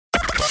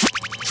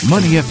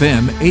Money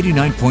FM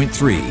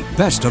 89.3,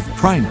 best of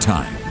prime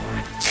time.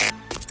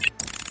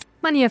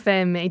 Money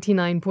FM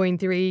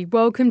 89.3.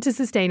 Welcome to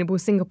Sustainable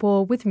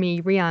Singapore with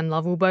me, Rianne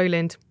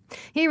Lovell-Boland.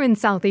 Here in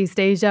Southeast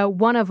Asia,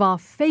 one of our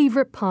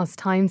favourite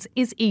pastimes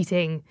is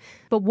eating.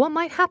 But what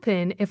might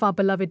happen if our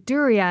beloved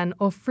durian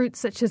or fruits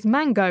such as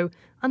mango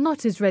are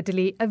not as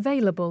readily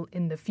available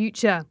in the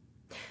future?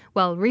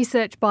 Well,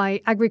 research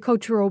by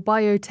agricultural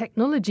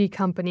biotechnology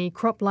company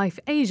CropLife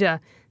Asia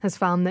has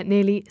found that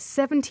nearly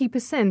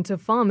 70%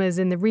 of farmers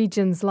in the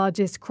region's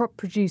largest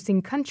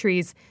crop-producing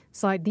countries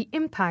cite the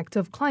impact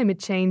of climate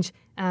change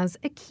as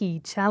a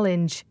key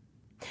challenge.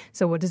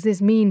 So what does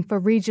this mean for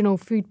regional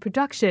food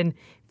production,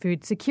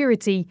 food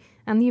security,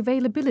 and the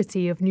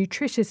availability of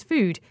nutritious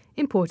food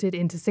imported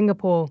into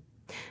Singapore?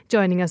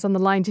 Joining us on the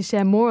line to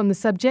share more on the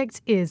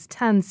subject is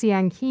Tan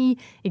Siang Hee,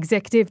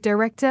 Executive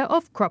Director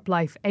of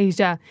CropLife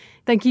Asia.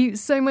 Thank you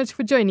so much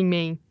for joining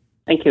me.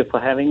 Thank you for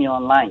having me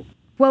online.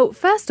 Well,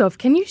 first off,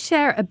 can you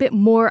share a bit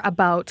more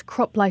about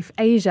CropLife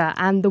Asia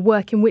and the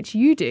work in which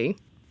you do?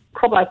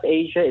 CropLife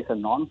Asia is a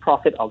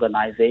non-profit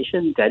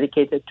organization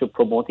dedicated to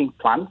promoting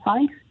plant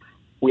science.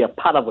 We are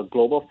part of a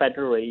global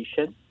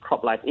federation,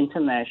 CropLife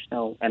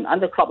International, and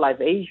under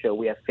CropLife Asia,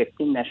 we have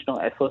 15 national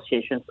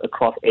associations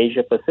across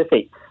Asia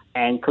Pacific.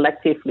 And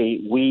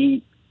collectively,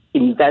 we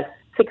invest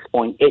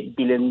 $6.8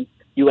 billion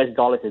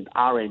in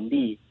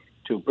R&D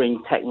to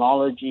bring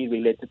technology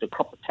related to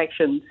crop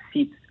protection,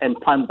 seeds, and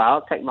plant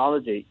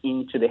biotechnology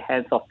into the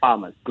hands of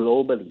farmers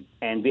globally.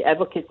 And we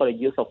advocate for the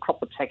use of crop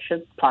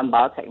protection, plant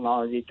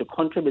biotechnology to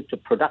contribute to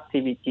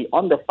productivity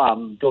on the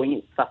farm, doing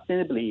it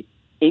sustainably,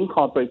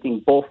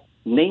 incorporating both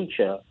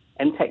nature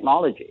and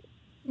technology.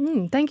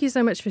 Thank you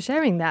so much for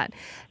sharing that.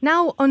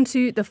 Now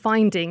onto the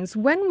findings.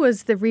 When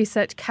was the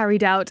research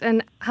carried out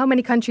and how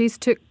many countries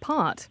took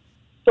part?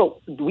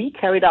 So we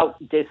carried out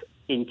this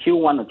in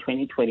Q1 of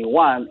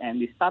 2021, and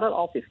we started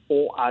off with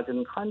 4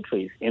 ASEAN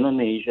countries,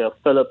 Indonesia,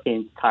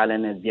 Philippines,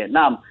 Thailand, and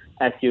Vietnam.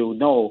 As you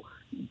know,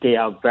 they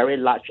are very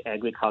large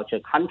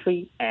agriculture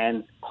countries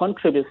and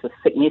contribute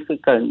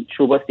significantly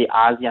towards the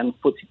ASEAN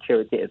food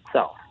security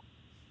itself.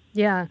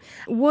 Yeah.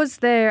 Was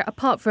there,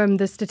 apart from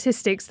the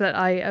statistics that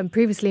I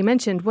previously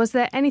mentioned, was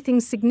there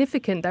anything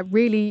significant that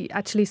really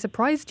actually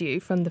surprised you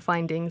from the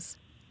findings?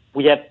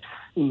 We have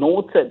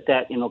noted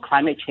that,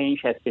 climate change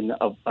has been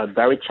a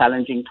very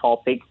challenging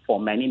topic for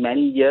many,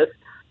 many years,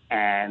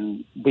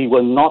 and we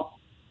were not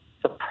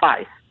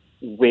surprised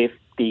with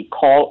the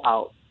call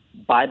out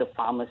by the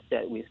farmers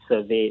that we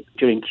surveyed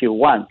during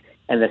Q1.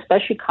 And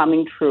especially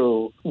coming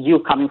from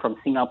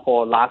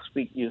Singapore, last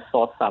week you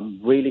saw some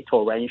really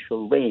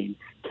torrential rain.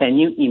 Can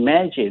you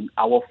imagine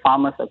our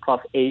farmers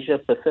across Asia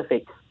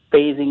Pacific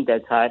facing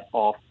that type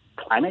of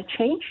climate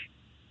change?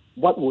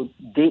 What would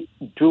they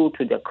do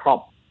to their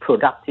crop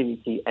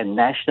productivity and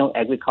national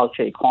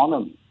agriculture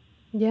economy?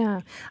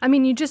 Yeah. I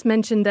mean, you just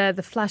mentioned there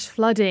the flash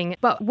flooding,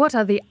 but what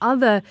are the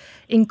other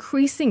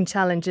increasing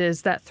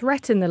challenges that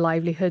threaten the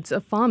livelihoods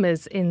of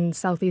farmers in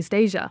Southeast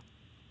Asia?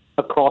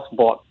 Across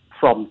board.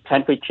 From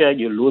temperature,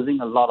 you're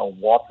losing a lot of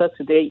water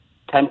today.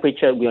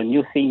 Temperature, we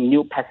are seeing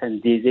new pests and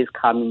diseases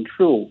coming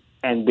through.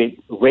 And with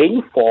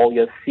rainfall,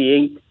 you're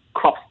seeing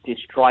crops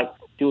destroyed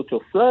due to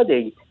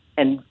flooding.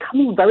 And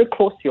coming very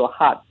close to your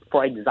heart,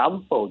 for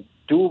example,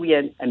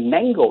 durian and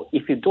mango,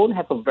 if you don't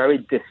have a very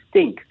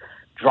distinct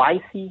dry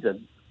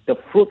season, the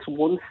fruits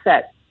won't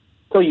set.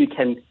 So you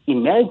can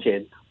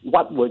imagine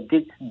what would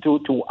this do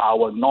to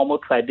our normal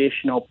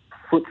traditional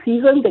fruit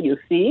season that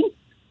you're seeing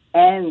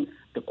and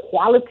the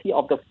quality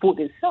of the food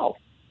itself.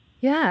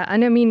 Yeah,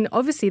 and I mean,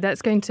 obviously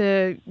that's going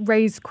to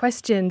raise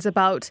questions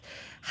about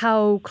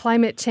how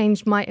climate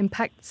change might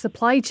impact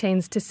supply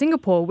chains to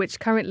Singapore, which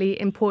currently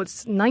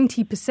imports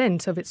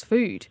 90% of its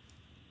food.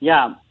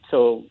 Yeah,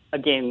 so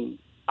again,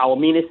 our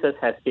ministers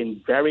have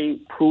been very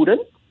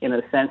prudent in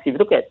a sense. If you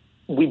look at,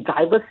 we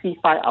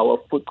diversify our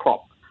food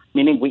crop,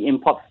 meaning we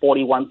import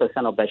 41%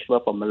 of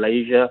vegetables from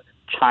Malaysia,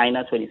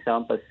 China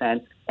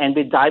 27%, and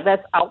we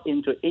divest out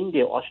into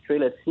India,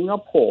 Australia,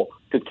 Singapore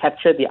to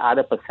capture the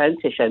other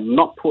percentage and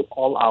not put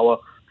all our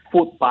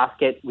food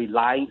basket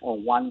relying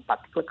on one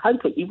particular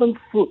country. Even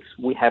fruits,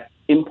 we have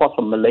imports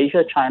from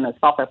Malaysia, China,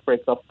 South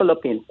Africa,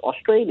 Philippines,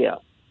 Australia.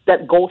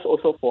 That goes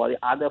also for the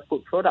other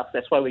food products.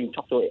 That's why when you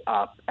talk to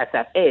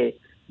SFA,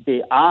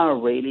 they are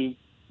really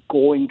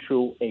going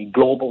through a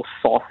global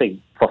sourcing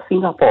for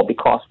Singapore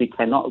because we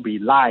cannot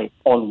rely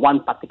on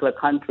one particular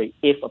country.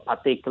 If a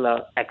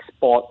particular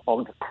export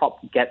of the crop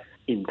gets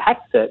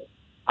impacted,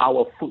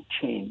 our food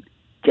chain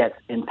gets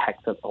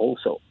impacted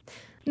also.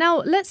 Now,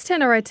 let's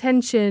turn our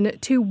attention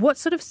to what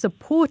sort of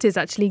support is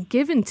actually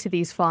given to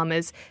these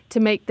farmers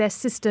to make their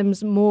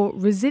systems more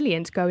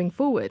resilient going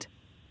forward.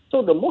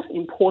 So the most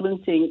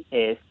important thing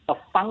is a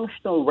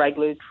functional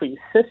regulatory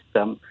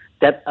system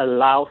that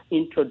allows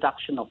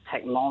introduction of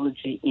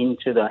technology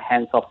into the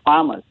hands of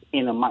farmers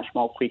in a much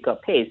more quicker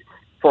pace.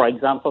 For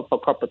example, for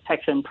crop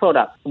protection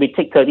products, we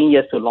take 13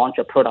 years to launch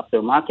a product to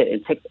the market.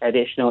 It takes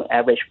additional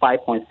average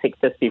 5.6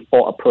 years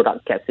before a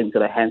product gets into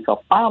the hands of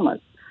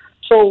farmers.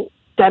 So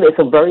that is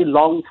a very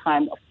long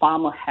time a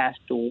farmer has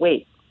to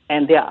wait.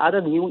 And there are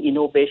other new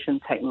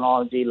innovation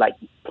technology like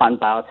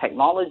plant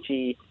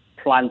biotechnology,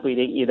 plant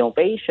breeding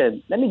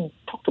innovation. Let me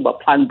talk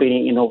about plant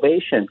breeding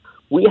innovation.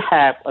 We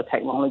have a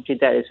technology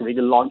that is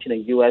really launched in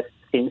the U.S.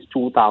 since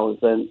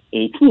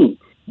 2018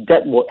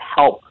 that would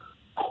help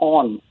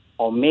corn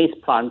or maize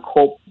plant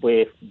cope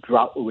with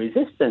drought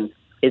resistance.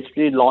 It's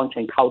really launched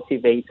and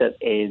cultivated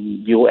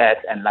in U.S.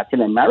 and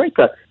Latin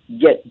America.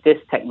 Yet this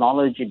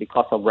technology,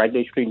 because of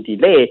regulatory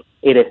delay,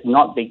 it has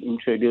not been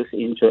introduced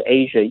into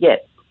Asia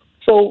yet.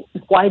 So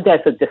why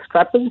there's a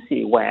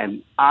discrepancy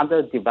when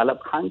other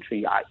developed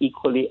countries are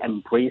equally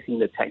embracing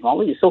the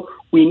technology? So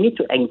we need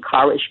to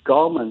encourage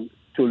government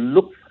to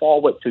look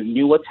forward to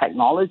newer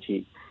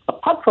technology.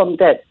 Apart from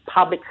that,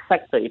 public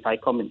sector, if I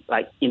comment,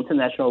 like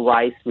International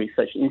Rice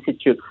Research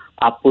Institute,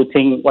 are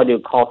putting what you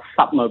call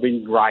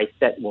submarine rice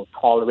that will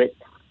tolerate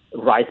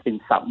rice being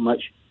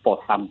submerged for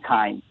some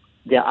time.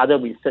 There are other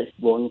research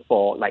going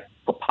for like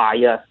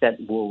papaya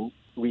that will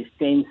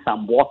withstand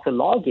some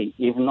waterlogging.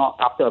 If not,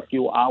 after a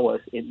few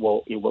hours, it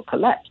will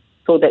collapse.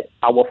 So that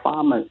our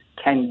farmers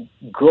can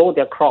grow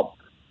their crop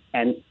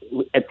and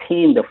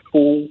attain the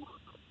full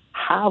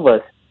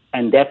harvest,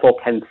 and therefore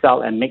can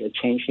sell and make a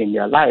change in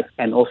their life,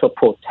 and also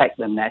protect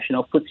the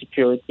national food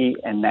security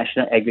and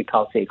national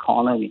agriculture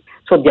economy.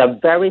 So there are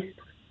various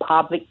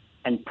public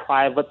and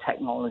private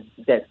technologies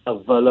that's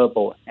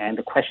available, and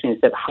the question is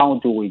that how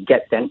do we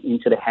get them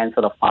into the hands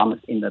of the farmers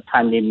in a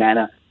timely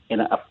manner, in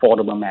an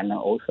affordable manner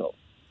also.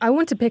 I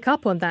want to pick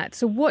up on that.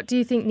 So what do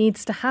you think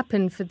needs to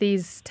happen for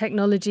these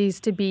technologies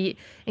to be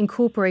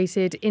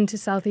incorporated into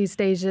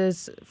Southeast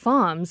Asia's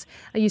farms?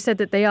 You said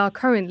that they are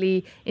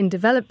currently in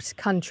developed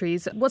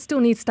countries. What still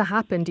needs to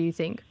happen, do you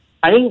think?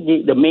 I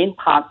think the main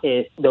part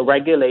is the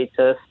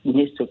regulators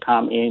need to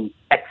come in,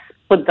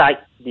 expedite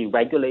the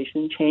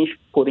regulation change,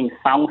 putting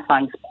sound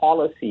science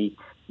policy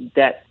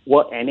that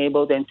will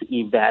enable them to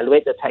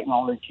evaluate the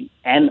technology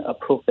and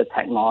approve the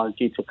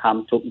technology to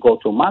go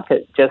to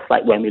market. Just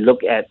like when we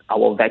look at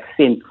our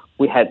vaccine,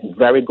 we had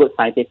very good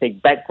scientific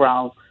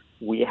background.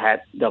 We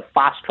had the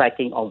fast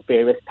tracking of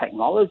various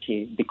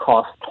technology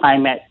because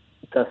climate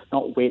does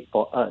not wait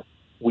for us.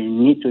 We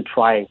need to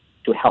try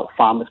to help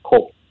farmers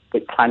cope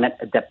with climate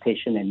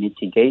adaptation and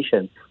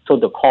mitigation. So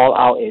the call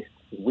out is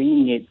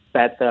we need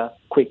better,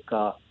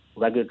 quicker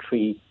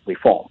regulatory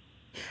reform.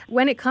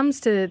 When it comes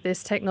to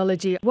this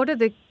technology, what are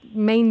the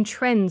main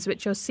trends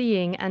which you're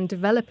seeing and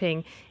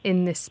developing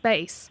in this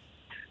space?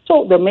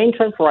 So the main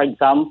trend, for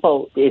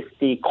example, is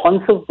the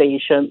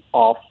conservation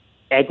of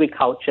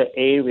agriculture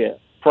area.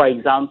 For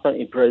example,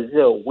 in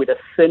Brazil, with a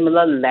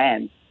similar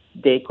land,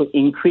 they could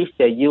increase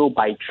their yield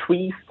by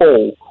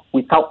threefold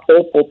without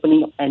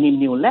opening any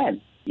new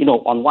land.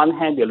 On one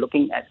hand, we're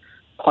looking at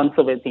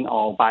conserving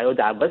our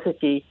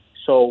biodiversity.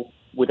 So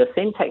with the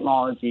same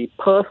technology,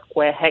 per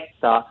square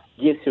hectare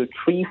gives you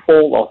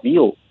threefold of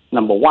yield,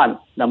 number one.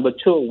 Number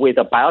two, with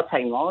the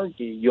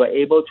biotechnology, you are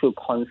able to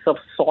conserve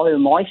soil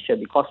moisture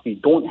because we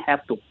don't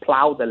have to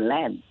plow the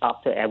land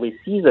after every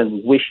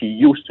season, which you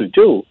used to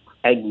do,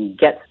 and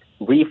get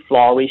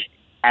reflourished,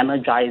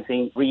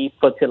 energizing,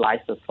 re-fertilize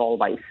the soil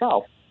by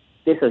itself.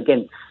 This,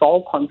 again,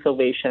 soil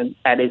conservation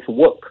at its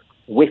work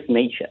with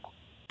nature.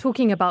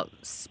 Talking about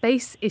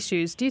space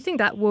issues, do you think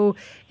that will,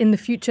 in the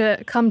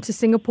future, come to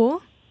Singapore?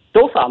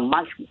 Those are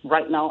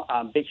right now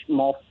a bit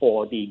more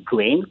for the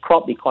grain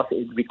crop because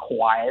it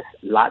requires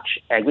large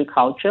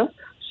agriculture.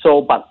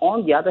 So, but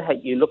on the other hand,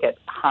 you look at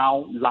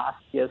how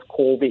last year's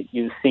COVID,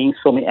 you're seeing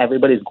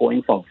everybody's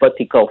going for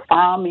vertical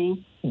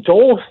farming.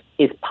 Those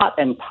is part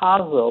and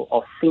parcel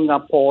of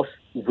Singapore's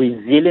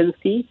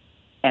resiliency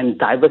and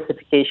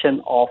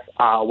diversification of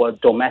our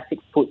domestic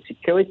food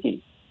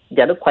security.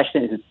 The other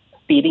question is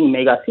feeding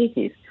mega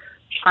cities.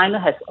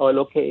 China has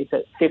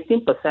allocated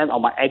 15%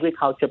 of my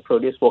agriculture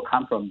produce will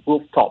come from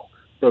rooftop.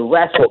 The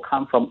rest will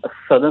come from a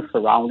certain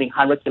surrounding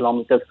 100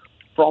 kilometers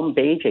from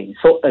Beijing.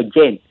 So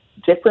again,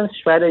 different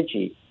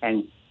strategy,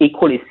 and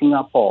equally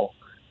Singapore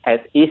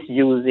is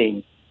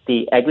using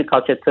the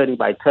agriculture 30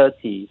 by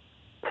 30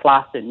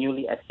 plus the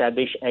newly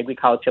established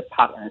agriculture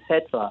park,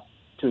 etc.,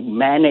 to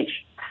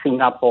manage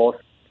Singapore's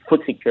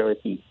food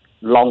security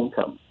long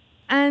term.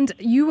 And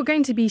you were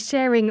going to be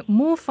sharing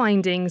more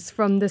findings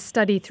from the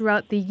study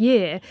throughout the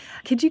year.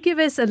 Could you give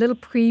us a little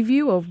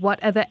preview of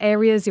what other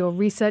areas your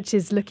research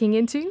is looking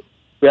into?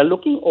 We are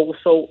looking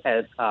also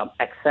at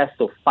access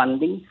to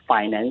funding,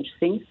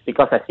 financing,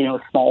 because as you know,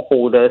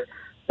 smallholders,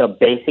 the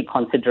basic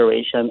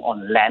consideration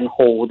on land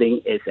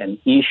holding is an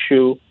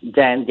issue.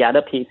 Then the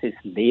other piece is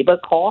labor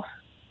costs.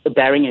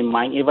 Bearing in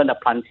mind, even the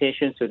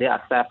plantations today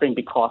are suffering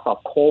because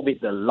of COVID,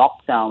 the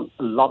lockdown.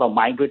 A lot of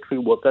migratory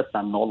workers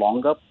are no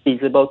longer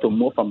feasible to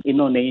move from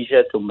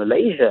Indonesia to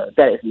Malaysia.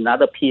 That is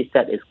another piece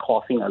that is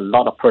causing a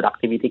lot of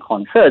productivity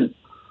concerns.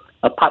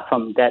 Apart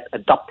from that,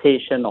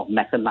 adaptation of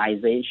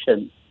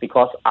mechanization,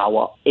 because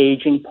our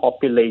aging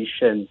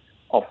population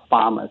of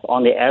farmers,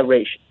 on the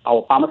average,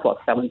 our farmers were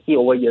 70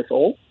 over years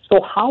old. So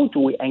how do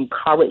we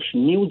encourage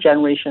new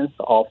generations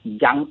of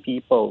young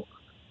people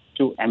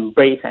to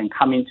embrace and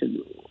come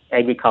into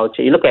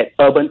agriculture. You look at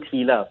Urban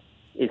Tiller,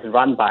 it's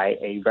run by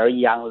a very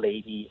young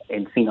lady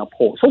in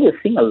Singapore. So we're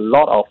seeing a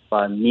lot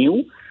of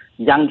new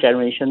young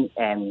generation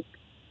and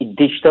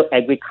digital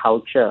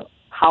agriculture.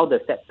 How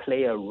does that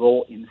play a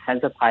role in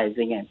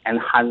sensitizing and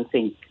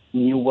enhancing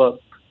newer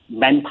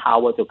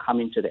manpower to come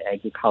into the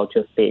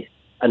agriculture space?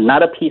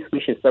 Another piece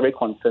which is very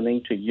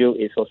concerning to you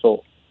is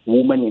also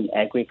women in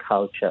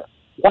agriculture.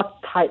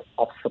 What type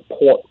of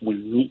support we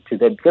need to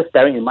them? Because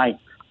bearing in mind,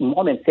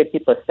 more than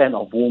 50%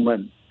 of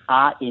women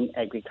are in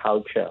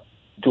agriculture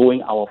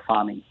doing our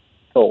farming.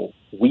 So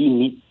we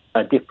need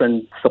a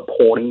different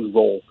supporting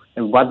role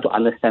and want to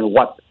understand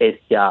what is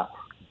their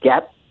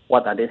gap,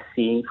 what are they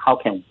seeing, how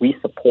can we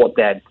support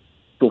them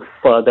to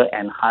further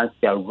enhance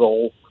their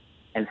role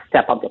and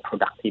step up their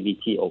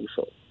productivity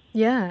also.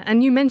 Yeah,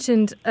 and you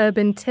mentioned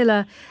Urban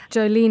Tiller,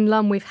 Jolene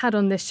Lum, we've had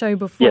on this show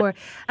before.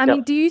 Yes. I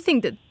mean, do you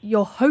think that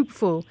you're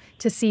hopeful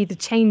to see the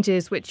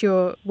changes which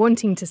you're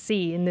wanting to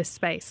see in this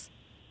space?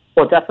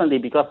 Well, definitely,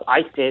 because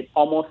I did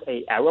almost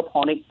a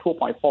aeroponic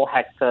 2.4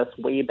 hectares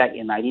way back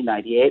in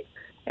 1998,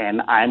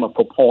 and I'm a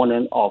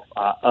proponent of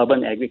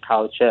urban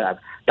agriculture. I've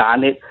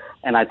done it,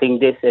 and I think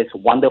this is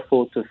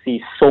wonderful to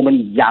see so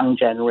many young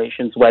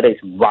generations, whether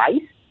it's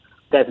rice.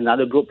 There's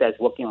another group that's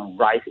working on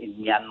rice in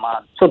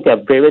Myanmar. So there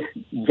are various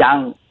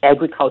young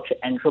agriculture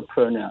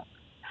entrepreneurs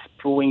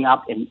springing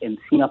up in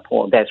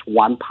Singapore. That's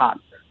one part.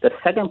 The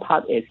second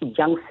part is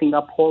young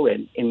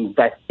Singaporeans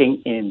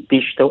investing in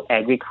digital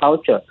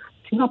agriculture.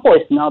 Singapore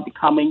is now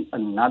becoming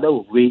another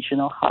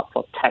regional hub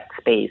for tech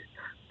space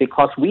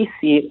because we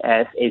see it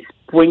as a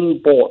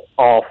springboard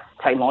of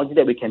technology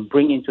that we can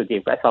bring into the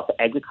rest of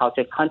the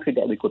agriculture country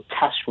that we could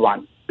test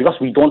run. Because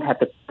we don't have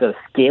the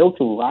scale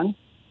to run,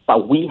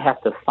 but we have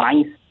the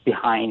science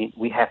behind it,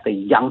 we have the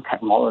young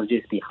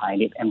technologies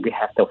behind it, and we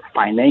have the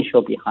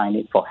financial behind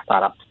it for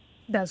startups.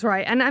 That's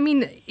right. And I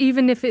mean,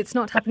 even if it's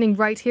not happening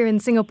right here in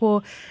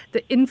Singapore,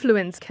 the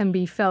influence can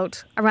be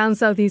felt around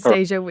Southeast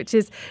Asia, which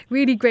is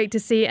really great to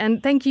see.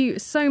 And thank you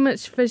so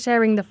much for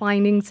sharing the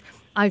findings.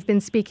 I've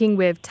been speaking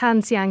with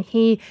Tan Siang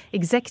Hee,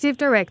 Executive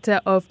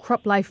Director of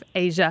CropLife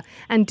Asia.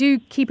 And do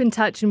keep in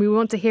touch, and we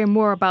want to hear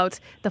more about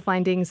the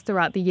findings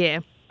throughout the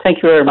year.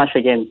 Thank you very much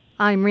again.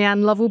 I'm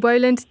Rianne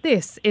Lovell-Boland.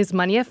 This is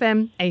Money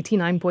FM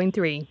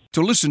 89.3.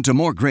 To listen to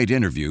more great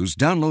interviews,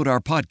 download our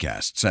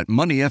podcasts at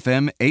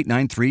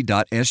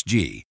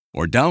moneyfm893.sg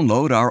or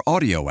download our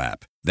audio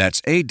app.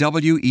 That's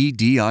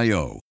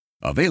AWEDIO.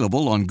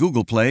 Available on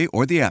Google Play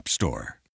or the App Store.